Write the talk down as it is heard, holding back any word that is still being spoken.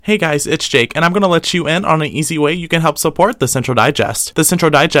Hey guys, it's Jake, and I'm going to let you in on an easy way you can help support the Central Digest. The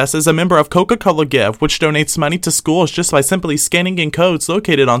Central Digest is a member of Coca-Cola Give, which donates money to schools just by simply scanning in codes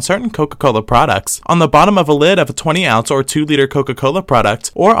located on certain Coca-Cola products. On the bottom of a lid of a 20-ounce or 2-liter Coca-Cola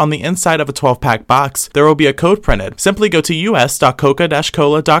product, or on the inside of a 12-pack box, there will be a code printed. Simply go to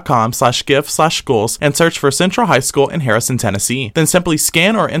us.coca-cola.com/give/schools and search for Central High School in Harrison, Tennessee. Then simply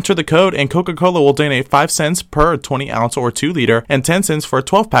scan or enter the code, and Coca-Cola will donate 5 cents per 20-ounce or 2-liter and 10 cents for a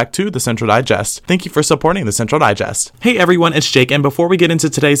 12-pack to the Central Digest. Thank you for supporting the Central Digest. Hey everyone, it's Jake, and before we get into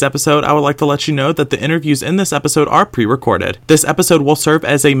today's episode, I would like to let you know that the interviews in this episode are pre-recorded. This episode will serve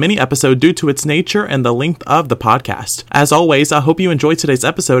as a mini episode due to its nature and the length of the podcast. As always, I hope you enjoyed today's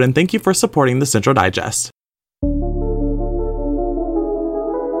episode, and thank you for supporting the Central Digest.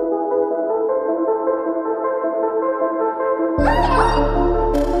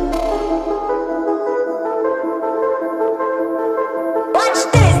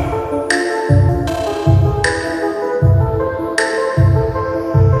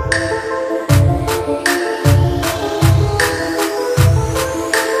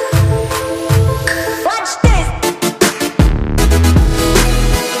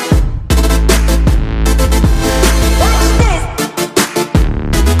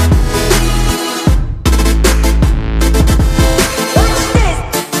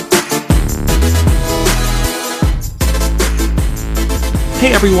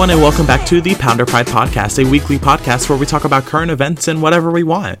 Hey everyone, and welcome back to the Pounder Pride Podcast, a weekly podcast where we talk about current events and whatever we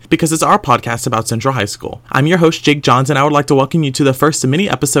want, because it's our podcast about Central High School. I'm your host, Jake Johns, and I would like to welcome you to the first mini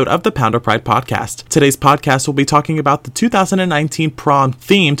episode of the Pounder Pride Podcast. Today's podcast will be talking about the 2019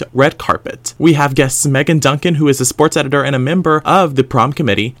 prom-themed red carpet. We have guests Megan Duncan, who is a sports editor and a member of the prom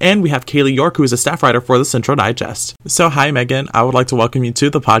committee, and we have Kaylee York, who is a staff writer for the Central Digest. So hi Megan, I would like to welcome you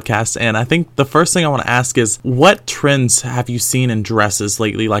to the podcast, and I think the first thing I want to ask is, what trends have you seen in dresses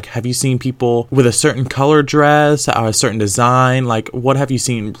lately? Like, have you seen people with a certain color dress, a certain design? Like, what have you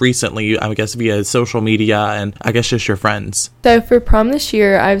seen recently, I guess, via social media and I guess just your friends? So for prom this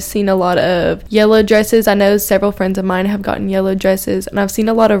year, I've seen a lot of yellow dresses. I know several friends of mine have gotten yellow dresses, and I've seen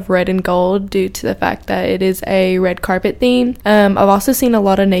a lot of red and gold due to the fact that it is a red carpet theme. I've also seen a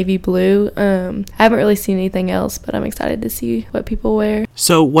lot of navy blue. I haven't really seen anything else, but I'm excited to see what people wear.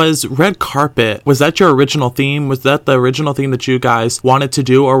 So was red carpet, was that your original theme? Was that the original theme that you guys wanted to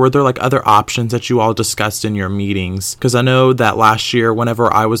do, or were there like other options that you all discussed in your meetings? Because I know that last year,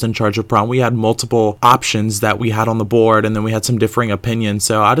 whenever I was in charge of prom, we had multiple options that we had on the board, and then we had some differing opinions.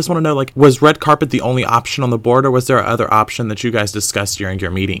 So I just want to know, like, was red carpet the only option on the board, or was there other option that you guys discussed during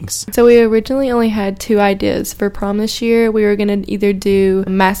your meetings? So we originally only had 2 ideas for prom this year. We were going to either do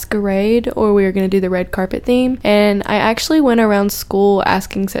masquerade or we were going to do the red carpet theme. And I actually went around school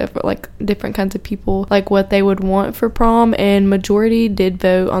asking several, like, different kinds of people, like, what they would want for prom, and majority did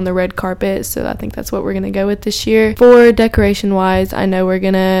vote on the red carpet, so I think that's what we're gonna go with this year. For decoration wise, I know we're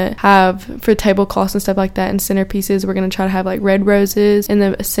gonna have, for tablecloths and stuff like that and centerpieces, we're gonna try to have like red roses in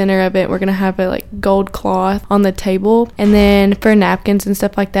the center of it. We're gonna have a like gold cloth on the table, and then for napkins and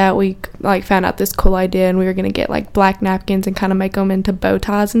stuff like that, we like found out this cool idea, and we were gonna get like black napkins and kind of make them into bow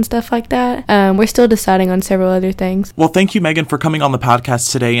ties and stuff like that. We're still deciding on several other things. Well, thank you, Megan, for coming on the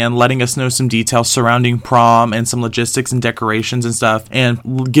podcast today and letting us know some details surrounding prom and some logistics and decorations and stuff,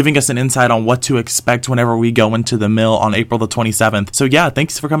 and giving us an insight on what to expect whenever we go into the mill on April the 27th. So yeah,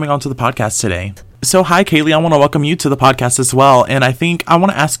 thanks for coming on to the podcast today. So hi Kaylee, I want to welcome you to the podcast as well, and I think I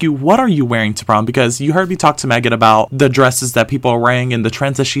want to ask you, what are you wearing to prom? Because you heard me talk to Megan about the dresses that people are wearing and the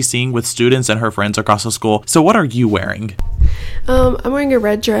trends that she's seeing with students and her friends across the school. So what are you wearing? I'm wearing a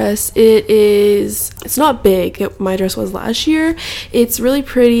red dress. It's not big. My dress was last year. It's really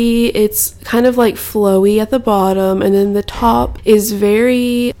pretty. It's kind of like flowy at the bottom, and then the top is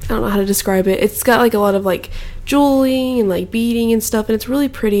very, I don't know how to describe it. It's got like a lot of like jewelry and like beading and stuff, and it's really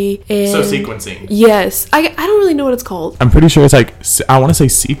pretty. And so sequencing. Yes. I don't really know what it's called. I'm pretty sure it's like, I want to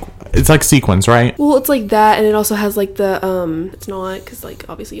say it's like sequins, right? Well, it's like that, and it also has like the it's not, because like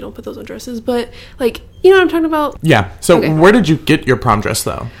obviously you don't put those on dresses, but like, you know what I'm talking about? Yeah. So okay. Where did you get your prom dress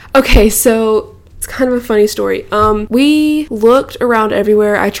though? Okay, so it's kind of a funny story. We looked around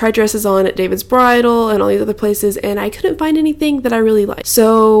everywhere. I tried dresses on at David's Bridal and all these other places, and I couldn't find anything that I really liked.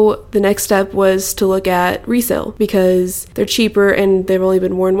 So the next step was to look at resale, because they're cheaper and they've only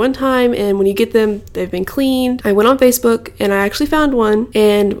been worn one time, and when you get them, they've been cleaned. I went on Facebook and I actually found one,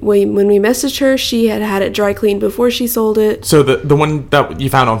 and when we messaged her, she had had it dry cleaned before she sold it. So the one that you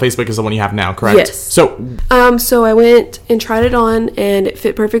found on Facebook is the one you have now, correct? Yes. So I went and tried it on, and it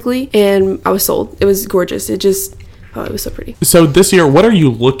fit perfectly, and I was sold. It was gorgeous. It just Oh, it was so pretty. So this year, what are you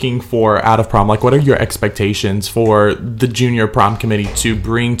looking for out of prom? Like, what are your expectations for the junior prom committee to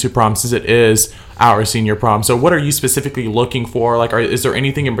bring to prom, since it is our senior prom? So what are you specifically looking for? Like, is there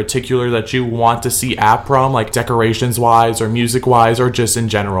anything in particular that you want to see at prom, like decorations wise or music wise, or just in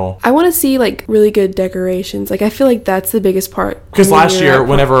general? I want to see like really good decorations. Like, I feel like that's the biggest part. Because last year,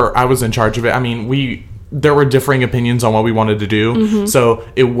 whenever I was in charge of it, I mean, there were differing opinions on what we wanted to do. So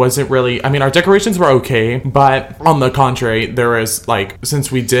it wasn't really, I mean, our decorations were okay, but on the contrary, there is like,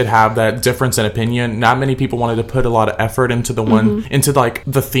 since we did have that difference in opinion, not many people wanted to put a lot of effort into into like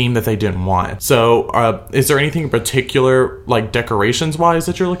the theme that they didn't want. So is there anything in particular, like decorations wise,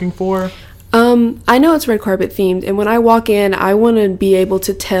 that you're looking for? I know it's red carpet themed, and when I walk in, I want to be able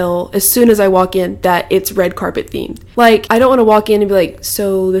to tell as soon as I walk in that it's red carpet themed. Like, I don't want to walk in and be like,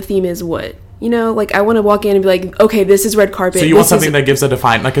 so the theme is what? You know, like, I want to walk in and be like, okay, this is red carpet. So you want something that gives a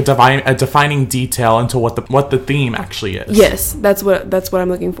defining detail into what the theme actually is. Yes, that's what I'm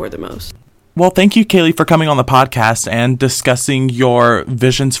looking for the most. Well, thank you, Kaylee, for coming on the podcast and discussing your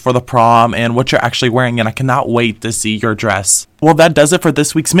visions for the prom and what you're actually wearing, and I cannot wait to see your dress. Well, that does it for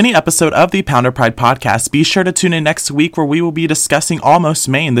this week's mini episode of the Pounder Pride podcast. Be sure to tune in next week, where we will be discussing Almost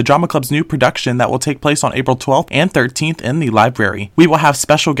Maine, the drama club's new production that will take place on April 12th and 13th in the library. We will have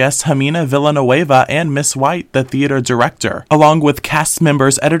special guests Hamina Villanueva and Miss White, the theater director, along with cast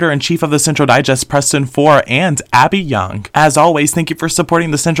members, editor-in-chief of the Central Digest, Preston Four, and Abby Young. As always, thank you for supporting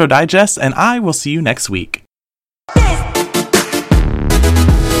the Central Digest, and I will see you next week.